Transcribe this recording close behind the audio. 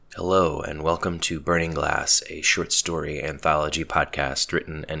Hello, and welcome to Burning Glass, a short story anthology podcast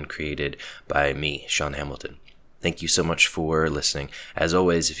written and created by me, Sean Hamilton. Thank you so much for listening. As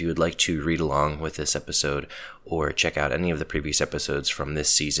always, if you would like to read along with this episode or check out any of the previous episodes from this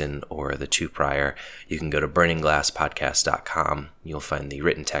season or the two prior, you can go to burningglasspodcast.com. You'll find the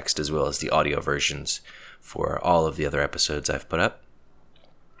written text as well as the audio versions for all of the other episodes I've put up.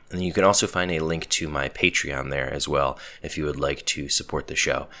 And you can also find a link to my Patreon there as well if you would like to support the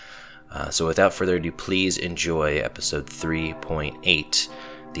show. So without further ado, please enjoy episode 3.8,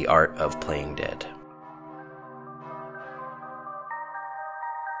 The Art of Playing Dead.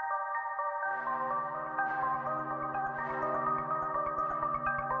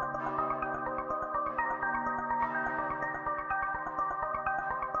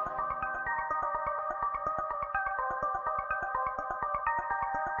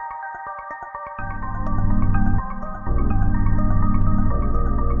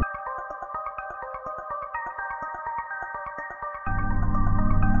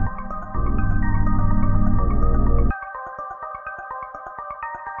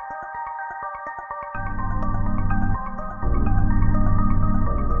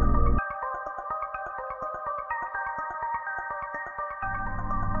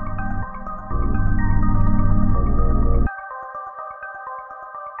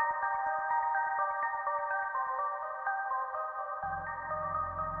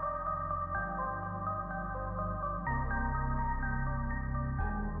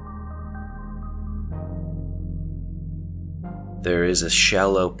 There is a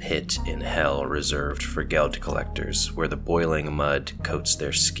shallow pit in hell reserved for geld collectors, where the boiling mud coats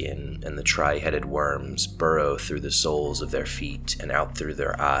their skin and the tri-headed worms burrow through the soles of their feet and out through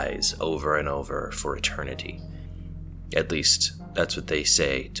their eyes over and over for eternity. At least, that's what they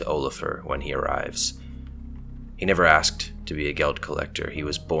say to Olafur when he arrives. He never asked to be a geld collector, he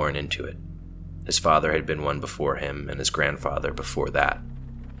was born into it. His father had been one before him, and his grandfather before that.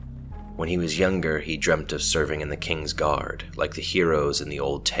 When he was younger, he dreamt of serving in the King's Guard. Like the heroes in the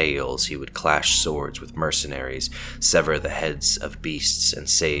old tales, he would clash swords with mercenaries, sever the heads of beasts, and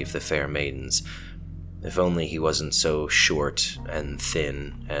save the fair maidens. If only he wasn't so short and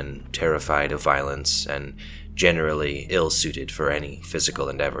thin and terrified of violence and generally ill-suited for any physical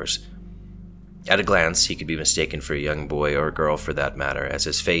endeavors. At a glance, he could be mistaken for a young boy or girl for that matter, as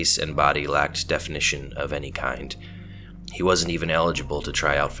his face and body lacked definition of any kind. He wasn't even eligible to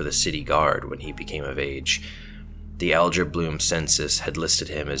try out for the city guard when he became of age. The Algerbloom census had listed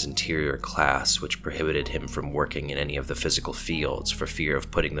him as interior class, which prohibited him from working in any of the physical fields for fear of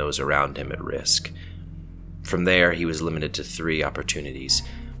putting those around him at risk. From there, he was limited to 3 opportunities.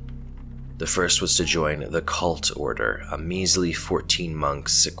 The first was to join the Cult Order, a measly 14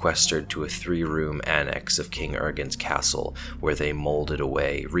 monks sequestered to a 3-room annex of King Ergen's castle, where they molded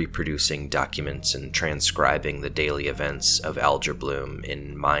away, reproducing documents and transcribing the daily events of Algerbloom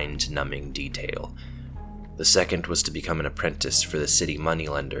in mind-numbing detail. The second was to become an apprentice for the city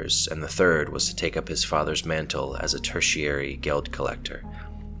moneylenders, and the third was to take up his father's mantle as a tertiary geld collector.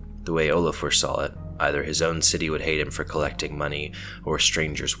 The way Olafur saw it, either his own city would hate him for collecting money, or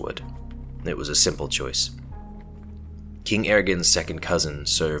strangers would. It was a simple choice. King Ergen's second cousin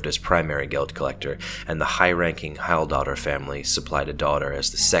served as primary geld collector, and the high-ranking Haldaughter family supplied a daughter as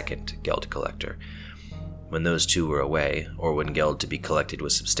the second geld collector. When those two were away, or when geld to be collected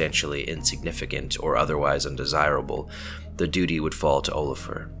was substantially insignificant or otherwise undesirable, the duty would fall to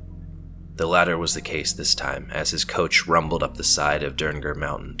Olafur. The latter was the case this time, as his coach rumbled up the side of Durngur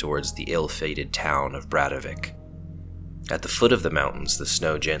Mountain towards the ill-fated town of Bradavik. At the foot of the mountains, the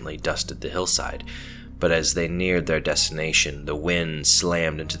snow gently dusted the hillside, but as they neared their destination, the wind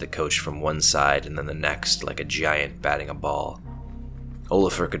slammed into the coach from one side and then the next like a giant batting a ball.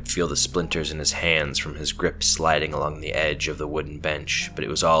 Olafur could feel the splinters in his hands from his grip sliding along the edge of the wooden bench, but it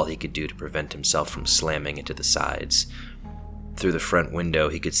was all he could do to prevent himself from slamming into the sides. Through the front window,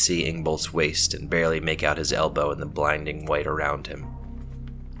 he could see Ingbolt's waist and barely make out his elbow in the blinding white around him.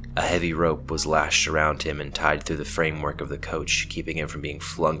 A heavy rope was lashed around him and tied through the framework of the coach, keeping him from being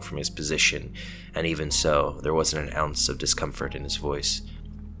flung from his position, and even so, there wasn't an ounce of discomfort in his voice.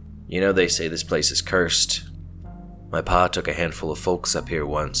 "You know, they say this place is cursed. My pa took a handful of folks up here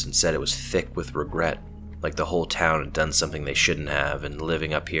once and said it was thick with regret, like the whole town had done something they shouldn't have, and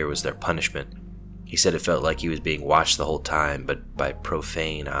living up here was their punishment. He said it felt like he was being watched the whole time, but by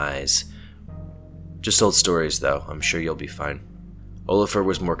profane eyes. Just old stories, though. I'm sure you'll be fine." Olafur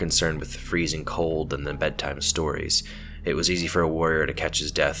was more concerned with the freezing cold than the bedtime stories. It was easy for a warrior to catch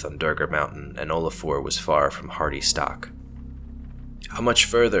his death on Durngur Mountain, and Olafur was far from hardy stock. "How much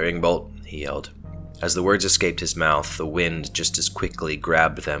further, Ingbolt?" he yelled. As the words escaped his mouth, the wind just as quickly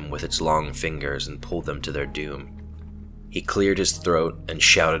grabbed them with its long fingers and pulled them to their doom. He cleared his throat and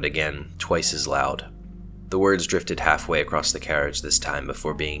shouted again, twice as loud. The words drifted halfway across the carriage this time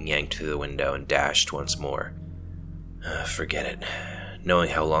before being yanked through the window and dashed once more. Forget it. Knowing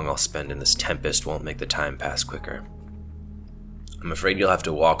how long I'll spend in this tempest won't make the time pass quicker. I'm afraid you'll have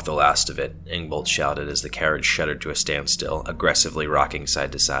to walk the last of it, Ingbolt shouted as the carriage shuddered to a standstill, aggressively rocking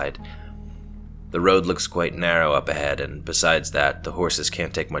side to side. The road looks quite narrow up ahead, and besides that, the horses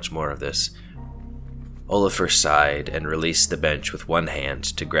can't take much more of this. Olafur sighed and released the bench with one hand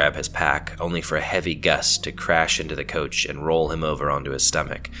to grab his pack, only for a heavy gust to crash into the coach and roll him over onto his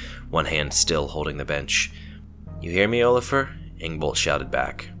stomach, one hand still holding the bench. You hear me, Olafur? Ingbolt shouted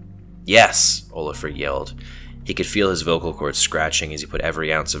back. Yes, Olafur yelled. He could feel his vocal cords scratching as he put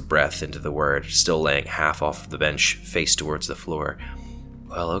every ounce of breath into the word, still laying half off the bench, face towards the floor.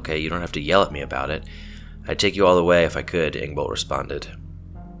 Well, okay, you don't have to yell at me about it. I'd take you all the way if I could, Ingbolt responded.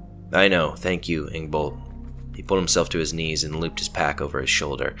 I know, thank you, Ingbolt. He pulled himself to his knees and looped his pack over his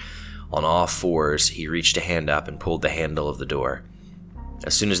shoulder. On all fours, he reached a hand up and pulled the handle of the door.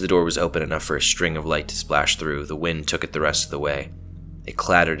 As soon as the door was open enough for a string of light to splash through, the wind took it the rest of the way. It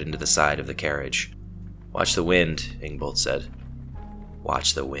clattered into the side of the carriage. Watch the wind, Ingbolt said.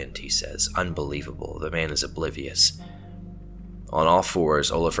 Watch the wind, he says. Unbelievable. The man is oblivious. On all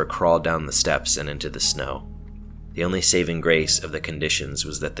fours, Olafur crawled down the steps and into the snow. The only saving grace of the conditions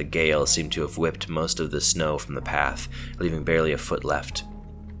was that the gale seemed to have whipped most of the snow from the path, leaving barely a foot left.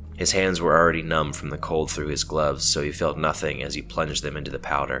 His hands were already numb from the cold through his gloves, so he felt nothing as he plunged them into the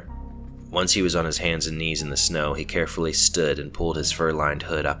powder. Once he was on his hands and knees in the snow, he carefully stood and pulled his fur-lined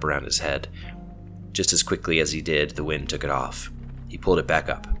hood up around his head. Just as quickly as he did, the wind took it off. He pulled it back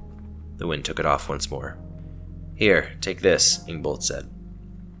up. The wind took it off once more. Here, take this, Ingbolt said.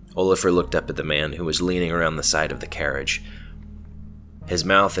 Olafur looked up at the man who was leaning around the side of the carriage. His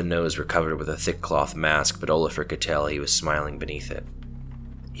mouth and nose were covered with a thick cloth mask, but Olafur could tell he was smiling beneath it.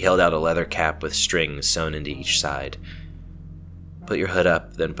 He held out a leather cap with strings sewn into each side. Put your hood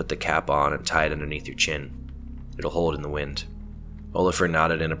up, then put the cap on and tie it underneath your chin. It'll hold in the wind. Olafur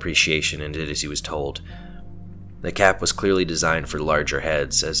nodded in appreciation and did as he was told. The cap was clearly designed for larger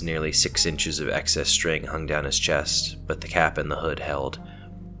heads, as nearly 6 inches of excess string hung down his chest, but the cap and the hood held.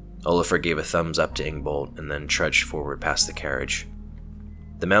 Olafur gave a thumbs up to Ingbolt and then trudged forward past the carriage.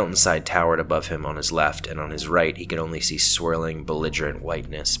 The mountainside towered above him on his left, and on his right he could only see swirling, belligerent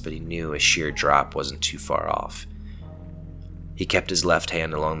whiteness, but he knew a sheer drop wasn't too far off. He kept his left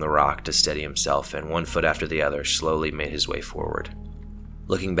hand along the rock to steady himself, and one foot after the other slowly made his way forward.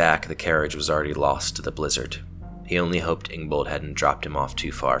 Looking back, the carriage was already lost to the blizzard. He only hoped Ingbolt hadn't dropped him off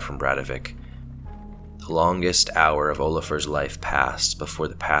too far from Bradavik. The longest hour of Olafur's life passed before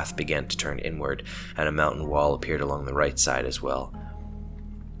the path began to turn inward, and a mountain wall appeared along the right side as well.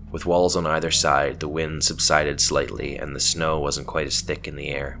 With walls on either side, the wind subsided slightly, and the snow wasn't quite as thick in the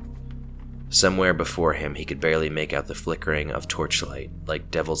air. Somewhere before him, he could barely make out the flickering of torchlight,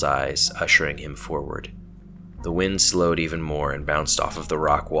 like devil's eyes, ushering him forward. The wind slowed even more and bounced off of the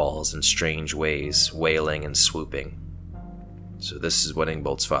rock walls in strange ways, wailing and swooping. So this is what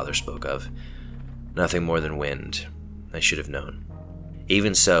Ingbolt's father spoke of. Nothing more than wind. I should have known.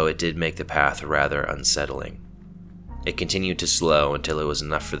 Even so, it did make the path rather unsettling. It continued to slow until it was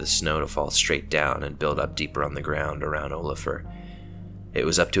enough for the snow to fall straight down and build up deeper on the ground around Olafur. It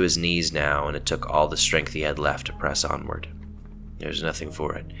was up to his knees now, and it took all the strength he had left to press onward. There's nothing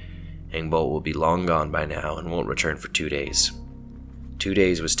for it. Ingbolt will be long gone by now and won't return for 2 days. 2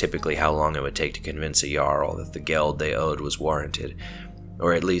 days was typically how long it would take to convince a Jarl that the geld they owed was warranted,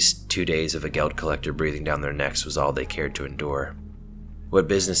 or at least 2 days of a geld collector breathing down their necks was all they cared to endure. What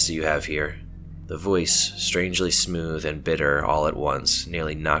business do you have here? The voice, strangely smooth and bitter all at once,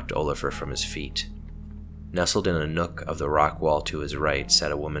 nearly knocked Olafur from his feet. Nestled in a nook of the rock wall to his right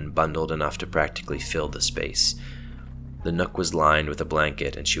sat a woman bundled enough to practically fill the space. The nook was lined with a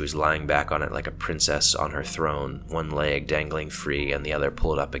blanket, and she was lying back on it like a princess on her throne, one leg dangling free and the other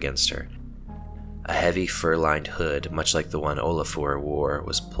pulled up against her. A heavy fur-lined hood, much like the one Olafur wore,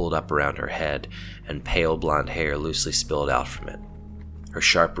 was pulled up around her head, and pale blonde hair loosely spilled out from it. Her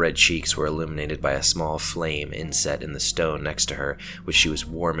sharp red cheeks were illuminated by a small flame inset in the stone next to her, which she was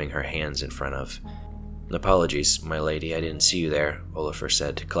warming her hands in front of. Apologies, my lady, I didn't see you there, Olafur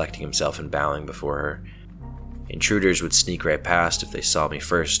said, collecting himself and bowing before her. Intruders would sneak right past if they saw me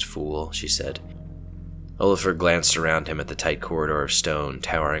first, fool, she said. Olafur glanced around him at the tight corridor of stone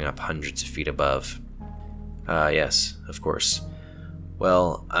towering up hundreds of feet above. Yes, of course.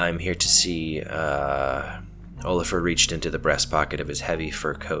 Well, I'm here to see, Olafur reached into the breast pocket of his heavy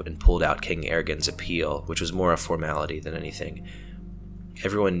fur coat and pulled out King Ergen's appeal, which was more a formality than anything.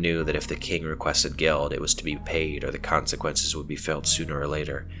 Everyone knew that if the king requested geld, it was to be paid or the consequences would be felt sooner or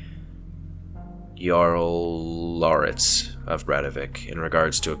later. Jarl Lauritz of Bradavik, in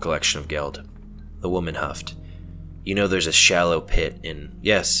regards to a collection of geld. The woman huffed. You know there's a shallow pit in...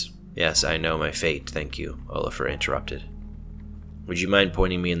 Yes, I know my fate, thank you, Olafur interrupted. Would you mind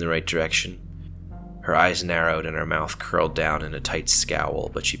pointing me in the right direction? Her eyes narrowed and her mouth curled down in a tight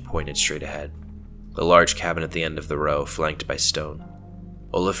scowl, but she pointed straight ahead. The large cabin at the end of the row, flanked by stone.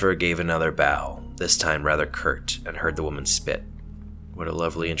 Olafur gave another bow, this time rather curt, and heard the woman spit. What a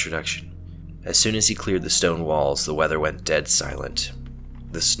lovely introduction. As soon as he cleared the stone walls, the weather went dead silent.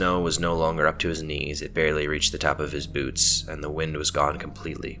 The snow was no longer up to his knees, it barely reached the top of his boots, and the wind was gone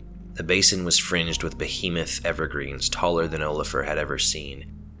completely. The basin was fringed with behemoth evergreens taller than Olafur had ever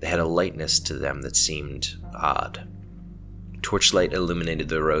seen. They had a lightness to them that seemed odd. Torchlight illuminated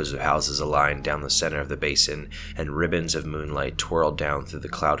the rows of houses aligned down the center of the basin, and ribbons of moonlight twirled down through the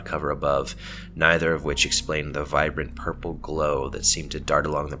cloud cover above, neither of which explained the vibrant purple glow that seemed to dart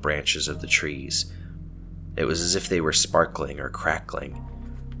along the branches of the trees. It was as if they were sparkling or crackling.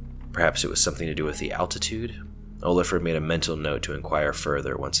 Perhaps it was something to do with the altitude? Olafur made a mental note to inquire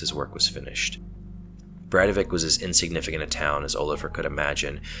further once his work was finished. Bradavik was as insignificant a town as Olafur could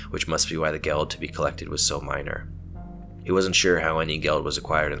imagine, which must be why the geld to be collected was so minor. He wasn't sure how any geld was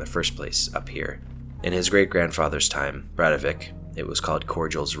acquired in the first place up here. In his great-grandfather's time, Bradavik, it was called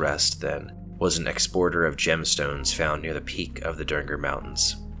Cordial's Rest then, was an exporter of gemstones found near the peak of the Durnger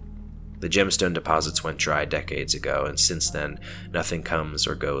Mountains. The gemstone deposits went dry decades ago, and since then, nothing comes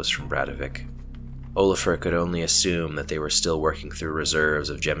or goes from Bradavik. Olafur could only assume that they were still working through reserves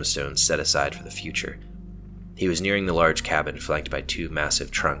of gemstones set aside for the future. He was nearing the large cabin flanked by two massive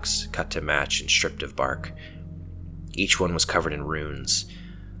trunks, cut to match and stripped of bark. Each one was covered in runes.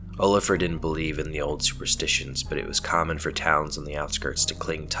 Olafur didn't believe in the old superstitions, but it was common for towns on the outskirts to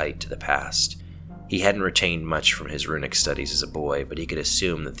cling tight to the past. He hadn't retained much from his runic studies as a boy, but he could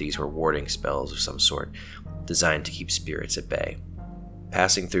assume that these were warding spells of some sort, designed to keep spirits at bay.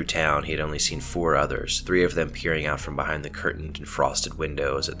 Passing through town, he had only seen 4 others, 3 of them peering out from behind the curtained and frosted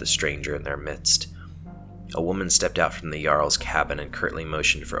windows at the stranger in their midst. A woman stepped out from the Jarl's cabin and curtly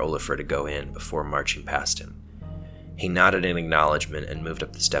motioned for Olafur to go in before marching past him. He nodded in acknowledgement and moved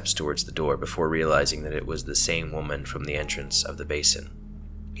up the steps towards the door before realizing that it was the same woman from the entrance of the basin.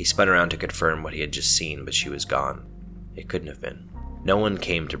 He spun around to confirm what he had just seen, but she was gone. It couldn't have been. No one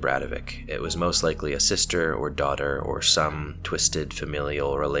came to Bradavik. It was most likely a sister or daughter or some twisted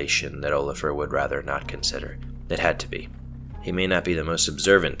familial relation that Olafur would rather not consider. It had to be. He may not be the most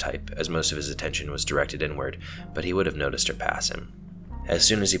observant type, as most of his attention was directed inward, but he would have noticed her pass him. As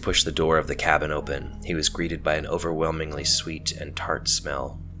soon as he pushed the door of the cabin open, he was greeted by an overwhelmingly sweet and tart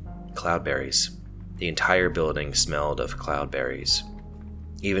smell. Cloudberries. The entire building smelled of cloudberries.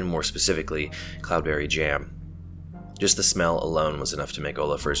 Even more specifically, cloudberry jam. Just the smell alone was enough to make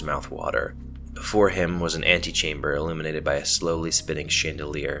Olafur's mouth water. Before him was an antechamber illuminated by a slowly spinning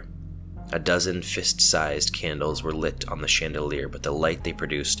chandelier. A dozen fist-sized candles were lit on the chandelier, but the light they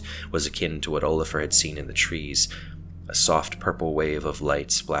produced was akin to what Olafur had seen in the trees. A soft purple wave of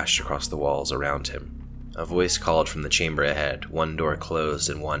light splashed across the walls around him. A voice called from the chamber ahead, one door closed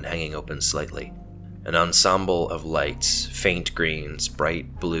and one hanging open slightly. An ensemble of lights, faint greens,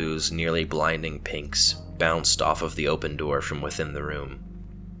 bright blues, nearly blinding pinks, bounced off of the open door from within the room.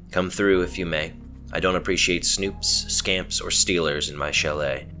 Come through if you may. I don't appreciate snoops, scamps, or stealers in my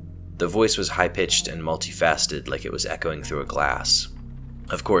chalet. The voice was high-pitched and multifaceted, like it was echoing through a glass.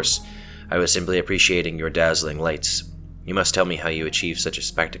 Of course, I was simply appreciating your dazzling lights. You must tell me how you achieve such a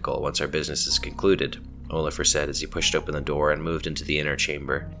spectacle once our business is concluded, Olafur said as he pushed open the door and moved into the inner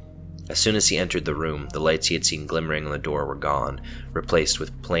chamber. As soon as he entered the room, the lights he had seen glimmering on the door were gone, replaced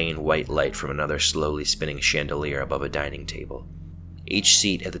with plain white light from another slowly spinning chandelier above a dining table. Each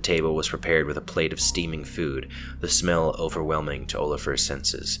seat at the table was prepared with a plate of steaming food, the smell overwhelming to Olafur's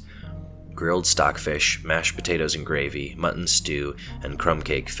senses. Grilled stockfish, mashed potatoes and gravy, mutton stew, and crumb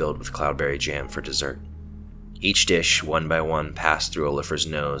cake filled with cloudberry jam for dessert. Each dish, one by one, passed through Olafur's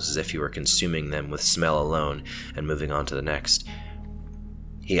nose as if he were consuming them with smell alone and moving on to the next.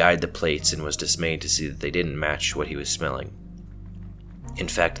 He eyed the plates and was dismayed to see that they didn't match what he was smelling. In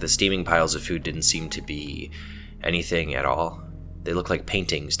fact, the steaming piles of food didn't seem to be anything at all. They looked like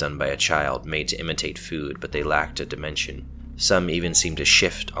paintings done by a child, made to imitate food, but they lacked a dimension. Some even seemed to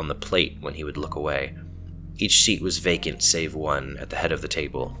shift on the plate when he would look away. Each seat was vacant save one at the head of the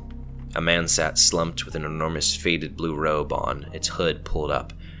table. A man sat slumped with an enormous faded blue robe on, its hood pulled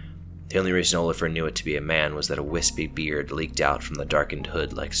up. The only reason Olafur knew it to be a man was that a wispy beard leaked out from the darkened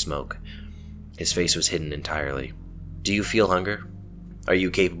hood like smoke. His face was hidden entirely. "Do you feel hunger? Are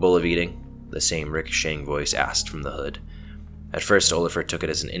you capable of eating?" the same ricocheting voice asked from the hood. At first, Olafur took it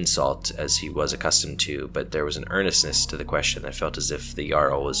as an insult, as he was accustomed to, but there was an earnestness to the question that felt as if the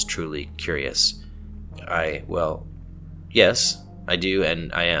Jarl was truly curious. Well, yes, I do,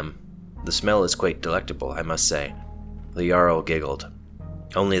 and I am. The smell is quite delectable, I must say." The Jarl giggled.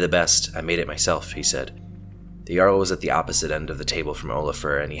 "Only the best. I made it myself," he said. The Jarl was at the opposite end of the table from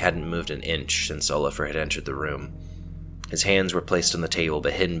Olafur, and he hadn't moved an inch since Olafur had entered the room. His hands were placed on the table,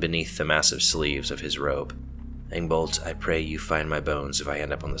 but hidden beneath the massive sleeves of his robe. "Ingbolt, I pray you find my bones if I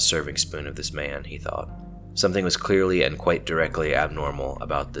end up on the serving spoon of this man," he thought. Something was clearly and quite directly abnormal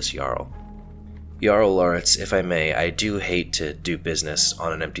about this Jarl. "Jarl Loritz, if I may, I do hate to do business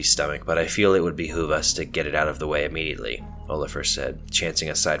on an empty stomach, but I feel it would behoove us to get it out of the way immediately," Olafur said, chancing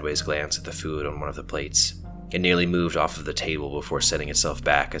a sideways glance at the food on one of the plates. It nearly moved off of the table before setting itself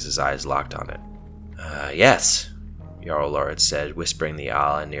back as his eyes locked on it. Yes," Jarl Loritz said, whispering the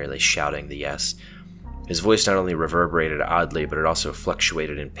and nearly shouting the yes. His voice not only reverberated oddly, but it also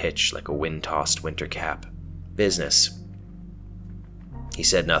fluctuated in pitch like a wind-tossed winter cap. "Business." He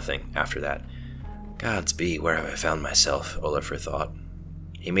said nothing after that. "Gods be, where have I found myself?" Olafur thought.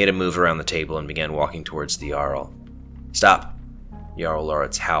 He made a move around the table and began walking towards the Jarl. "Stop!" Jarl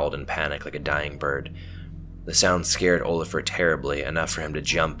Loritz howled in panic like a dying bird. The sound scared Olafur terribly, enough for him to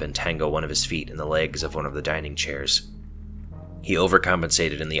jump and tangle one of his feet in the legs of one of the dining chairs. He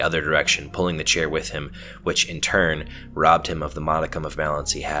overcompensated in the other direction, pulling the chair with him, which in turn robbed him of the modicum of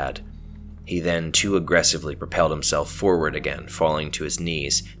balance he had. He then too aggressively propelled himself forward again, falling to his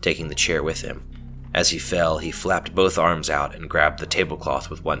knees, taking the chair with him. As he fell, he flapped both arms out and grabbed the tablecloth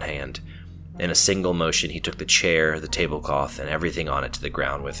with one hand. In a single motion, he took the chair, the tablecloth, and everything on it to the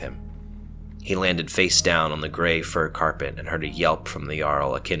ground with him. He landed face down on the gray fur carpet and heard a yelp from the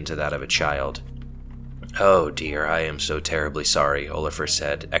Jarl akin to that of a child. "Oh dear, I am so terribly sorry," Olafur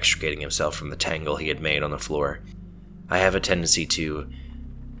said, extricating himself from the tangle he had made on the floor. "I have a tendency to—"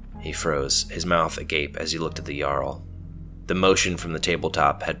 He froze, his mouth agape as he looked at the Jarl. The motion from the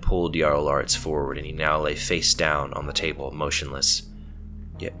tabletop had pulled Jarl Loritz forward, and he now lay face down on the table, motionless.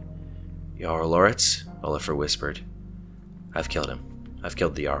 Jarl Loritz?" Olafur whispered. "I've killed him. I've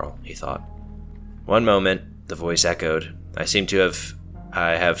killed the Jarl," he thought. "One moment," the voice echoed.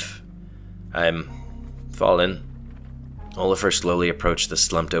 I'm fallen." Olafur slowly approached the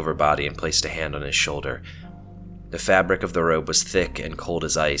slumped-over body and placed a hand on his shoulder. The fabric of the robe was thick and cold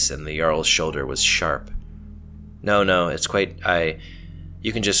as ice, and the Jarl's shoulder was sharp. No, it's quite—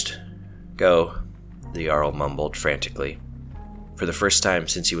 you can just go," the Jarl mumbled frantically. For the first time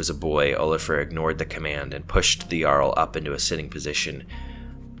since he was a boy, Olafur ignored the command and pushed the Jarl up into a sitting position.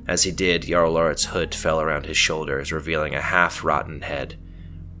 As he did, Jarl Loritz's hood fell around his shoulders, revealing a half-rotten head.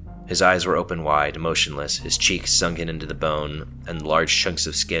 His eyes were open wide, motionless, his cheeks sunken into the bone, and large chunks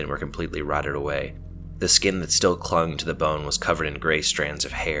of skin were completely rotted away. The skin that still clung to the bone was covered in gray strands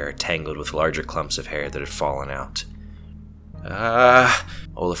of hair, tangled with larger clumps of hair that had fallen out. "Ah!"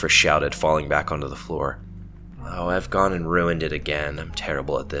 Olafur shouted, falling back onto the floor. "Oh, I've gone and ruined it again. I'm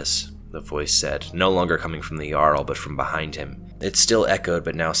terrible at this," the voice said, no longer coming from the Jarl, but from behind him. It still echoed,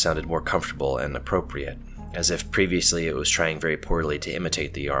 but now sounded more comfortable and appropriate, as if previously it was trying very poorly to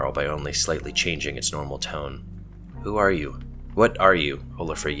imitate the Jarl by only slightly changing its normal tone. "Who are you? What are you?"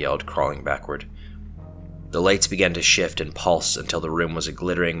 Olafur yelled, crawling backward. The lights began to shift and pulse until the room was a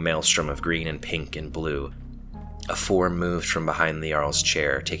glittering maelstrom of green and pink and blue. A form moved from behind the Jarl's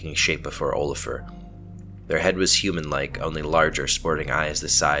chair, taking shape before Olafur. Their head was human-like, only larger, sporting eyes the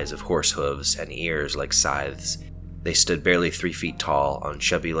size of horse hooves and ears like scythes. They stood barely 3 feet tall, on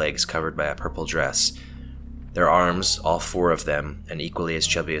chubby legs covered by a purple dress. Their arms, all 4 of them, and equally as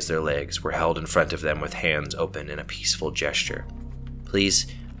chubby as their legs, were held in front of them with hands open in a peaceful gesture. "Please,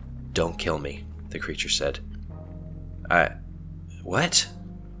 don't kill me," the creature said. What?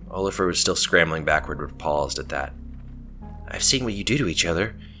 Olafur was still scrambling backward, but paused at that. "I've seen what you do to each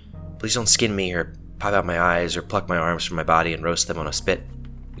other. Please don't skin me, or pop out my eyes, or pluck my arms from my body and roast them on a spit."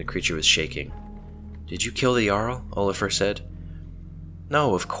 The creature was shaking. "Did you kill the Jarl?" Olafur said.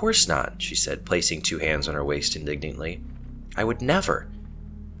 "No, of course not," she said, placing 2 hands on her waist indignantly. "I would never.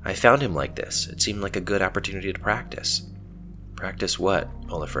 I found him like this. It seemed like a good opportunity to practice." "Practice what?"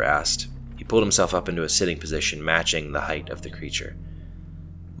 Olafur asked. He pulled himself up into a sitting position, matching the height of the creature.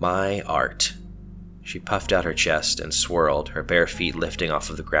 "My art." She puffed out her chest and swirled, her bare feet lifting off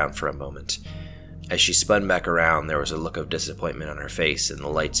of the ground for a moment. As she spun back around, there was a look of disappointment on her face, and the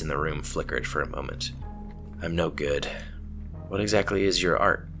lights in the room flickered for a moment. "I'm no good. What exactly is your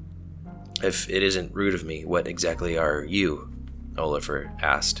art?" If it isn't rude of me, what exactly are you? Oliver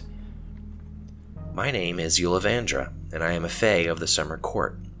asked. My name is Eulivandra, and I am a Fae of the Summer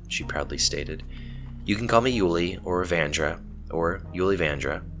Court, she proudly stated. You can call me Yuli, or Vandra, or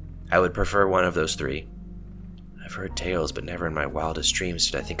Eulivandra. I would prefer one of those three. I've heard tales, but never in my wildest dreams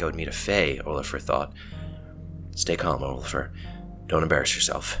did I think I would meet a Fae, Oliver thought. Stay calm, Oliver. Don't embarrass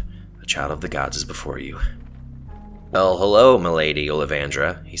yourself. A child of the gods is before you. Well, hello, milady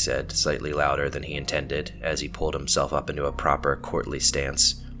Eulivandra, he said, slightly louder than he intended, as he pulled himself up into a proper courtly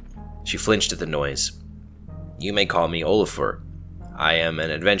stance. She flinched at the noise. You may call me Olafur. I am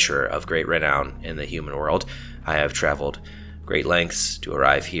an adventurer of great renown in the human world. I have traveled great lengths to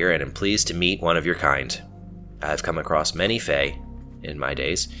arrive here and am pleased to meet one of your kind. I have come across many Fae in my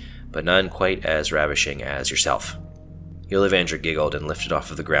days, but none quite as ravishing as yourself. Eulivandra giggled and lifted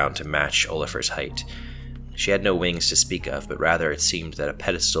off of the ground to match Olafur's height. She had no wings to speak of, but rather it seemed that a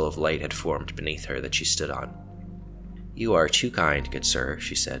pedestal of light had formed beneath her that she stood on. You are too kind, good sir,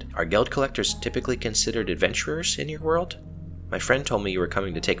 she said. Are geld collectors typically considered adventurers in your world? My friend told me you were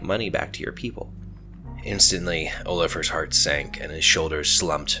coming to take money back to your people. Instantly, Olafur's heart sank and his shoulders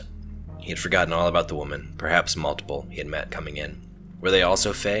slumped. He had forgotten all about the woman, perhaps multiple, he had met coming in. Were they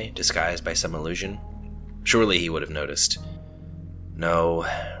also Fae, disguised by some illusion? Surely he would have noticed. No,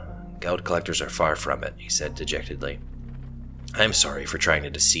 geld collectors are far from it, he said dejectedly. I am sorry for trying to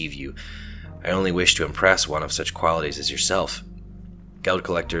deceive you. I only wish to impress one of such qualities as yourself. Geld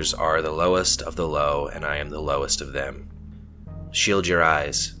collectors are the lowest of the low, and I am the lowest of them. Shield your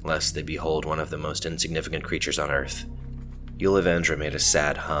eyes, lest they behold one of the most insignificant creatures on earth. Eulivandra made a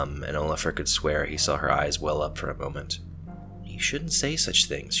sad hum, and Olafur could swear he saw her eyes well up for a moment. You shouldn't say such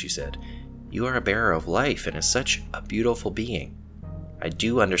things, she said. You are a bearer of life, and is such a beautiful being. I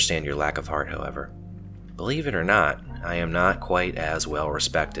do understand your lack of heart, however. Believe it or not, I am not quite as well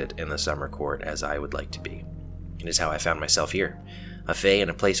respected in the Summer Court as I would like to be. It is how I found myself here. A Fae in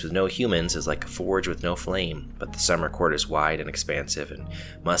a place with no humans is like a forge with no flame, but the Summer Court is wide and expansive and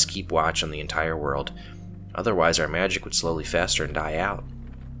must keep watch on the entire world. Otherwise our magic would slowly fester and die out.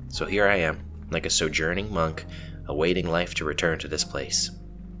 So here I am, like a sojourning monk, awaiting life to return to this place.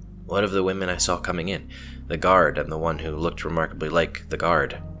 What of the women I saw coming in? The guard and the one who looked remarkably like the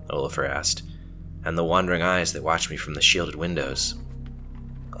guard, Olafur asked. And the wandering eyes that watched me from the shielded windows.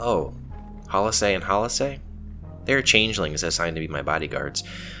 Oh, Holisay and Holisay? They are changelings assigned to be my bodyguards.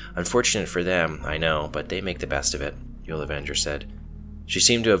 Unfortunate for them, I know, but they make the best of it, Eulivandra said. She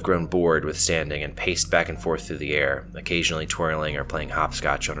seemed to have grown bored with standing and paced back and forth through the air, occasionally twirling or playing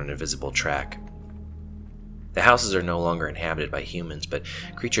hopscotch on an invisible track. The houses are no longer inhabited by humans, but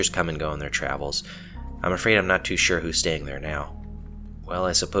creatures come and go on their travels. I'm afraid I'm not too sure who's staying there now. Well,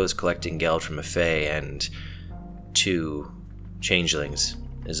 I suppose collecting geld from a Fae and 2 changelings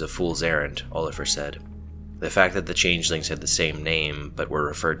is a fool's errand, Olafur said. The fact that the changelings had the same name but were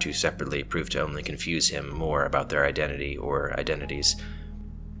referred to separately proved to only confuse him more about their identity or identities.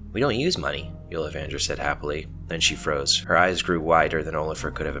 We don't use money, Eulivandra said happily. Then she froze. Her eyes grew wider than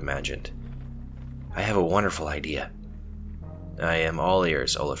Olafur could have imagined. I have a wonderful idea. I am all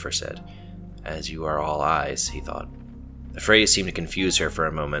ears, Olafur said. As you are all eyes, he thought. The phrase seemed to confuse her for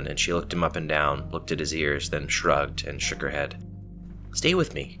a moment, and she looked him up and down, looked at his ears, then shrugged and shook her head. Stay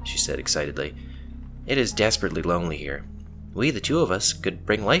with me, she said excitedly. It is desperately lonely here. We, the two of us, could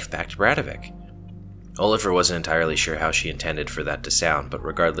bring life back to Bradavik. Olafur wasn't entirely sure how she intended for that to sound, but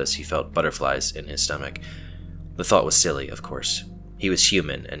regardless, he felt butterflies in his stomach. The thought was silly, of course. He was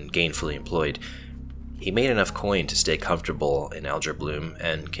human and gainfully employed. He made enough coin to stay comfortable in Algerbloom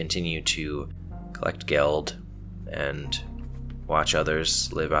and continue to collect geld and watch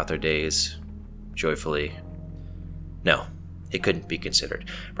others live out their days joyfully. No, it couldn't be considered.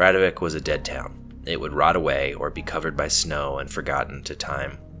 Bradavik was a dead town. It would rot away or be covered by snow and forgotten to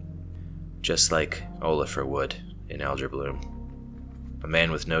time. Just like Olafur would in Algerbloom. A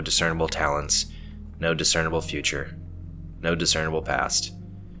man with no discernible talents, no discernible future, no discernible past.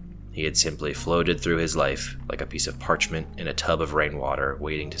 He had simply floated through his life like a piece of parchment in a tub of rainwater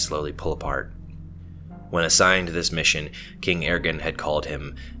waiting to slowly pull apart. When assigned this mission, King Ergen had called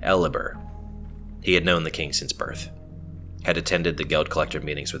him Elibur. He had known the king since birth, had attended the geld collector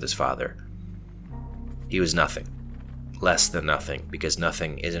meetings with his father. He was nothing, less than nothing, because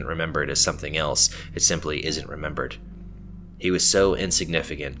nothing isn't remembered as something else, it simply isn't remembered. He was so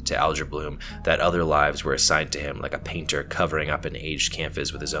insignificant to Algerbloom that other lives were assigned to him like a painter covering up an aged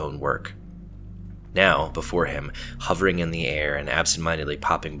canvas with his own work. Now, before him, hovering in the air and absent-mindedly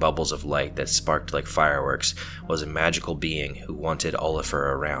popping bubbles of light that sparked like fireworks, was a magical being who wanted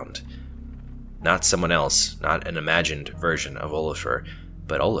Olafur around. Not someone else, not an imagined version of Olafur,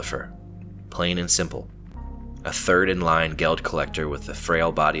 but Olafur. Plain and simple. A third-in-line Geld collector with the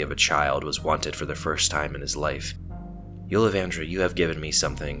frail body of a child was wanted for the first time in his life. "Ollivander, you have given me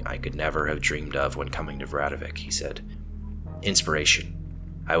something I could never have dreamed of when coming to Vradovik," he said. "Inspiration.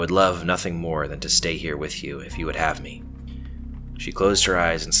 I would love nothing more than to stay here with you if you would have me." She closed her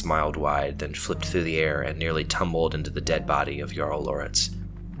eyes and smiled wide, then flipped through the air and nearly tumbled into the dead body of Jarl Loritz.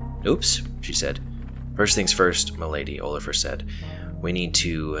 "Oops," she said. "First things first, milady," Olafur said. "We need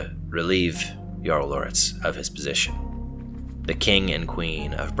to relieve Jarl Loritz of his position." The king and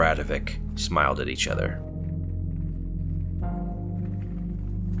queen of Vradovik smiled at each other.